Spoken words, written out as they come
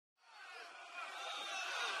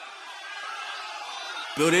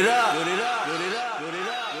Build it up, build it up, build it up, build it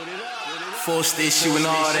up, build it up. Forced issue and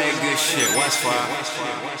all that good shit. West 5-7.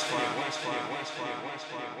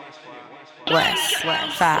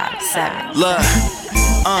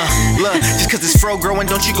 Look, just cause it's fro growing,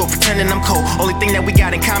 don't you go pretending I'm cold. Only thing that we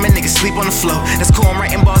got in common, niggas sleep on the floor. That's cool, I'm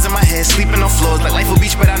writing bars in my head, sleeping on floors. Like life will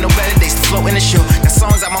beach, but I know better days to float in the show. Got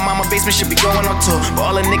songs out my mama basement, should be going on tour. But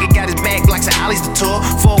all a nigga got is bag blocks and alleys to tour.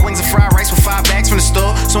 4 wings of fried rice with 5 bags from the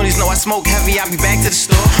store. Sony's know I smoke heavy, I be back to the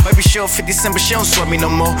store. Might be sure 50 cents, but she don't sweat me no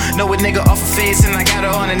more. Know a nigga off a face and I got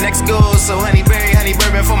her on the next goal. So honey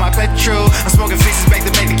bourbon for my petrol. I'm smoking faces back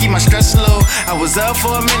to back to keep my stress low. I was up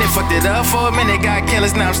for a minute, fucked it up for a minute. Got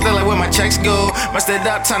careless, now I'm still like where my checks go. Messed it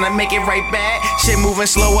up, trying to make it right back. Shit moving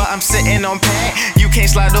slower, I'm sitting on pack. You can't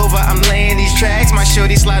slide over, I'm laying these tracks. My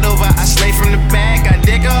shorty slide over, I slay from the back. I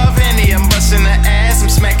dick off Andy, I'm busting her ass. I'm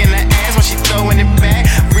smacking her ass when she throwing it back.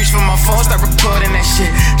 Reach for my phone, start recording that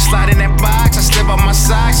shit. Slide in that box, I slip out my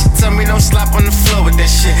socks. She tell me don't slap on the floor with that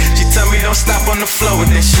shit. She tell me don't stop on the floor with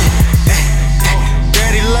that shit.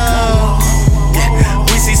 Dirty love, yeah.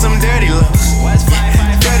 We see some dirty loves.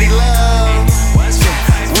 Dirty love,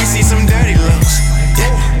 yeah. We see some dirty loves.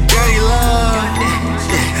 Dirty love,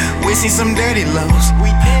 yeah. We see some dirty loves.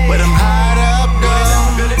 But I'm hot up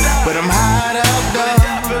though. But I'm hot up though.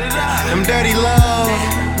 Them dirty love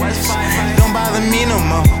don't bother me no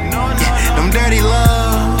more. Yeah. Them dirty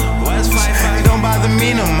love don't bother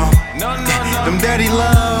me no more. Yeah. Them dirty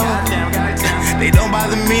love they don't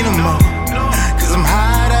bother me no more. Cause I'm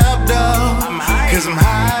hot up though. Cause I'm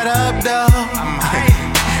hot up though. I'm high.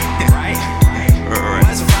 Right?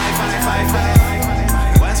 West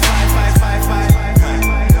 5-5-5-5. West 5-5-5-5.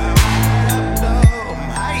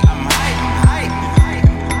 I'm high.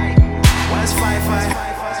 West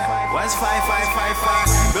 5-5. West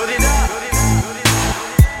 5-5-5-5. Build it up.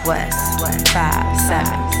 West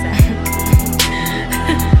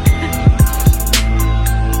 5-7.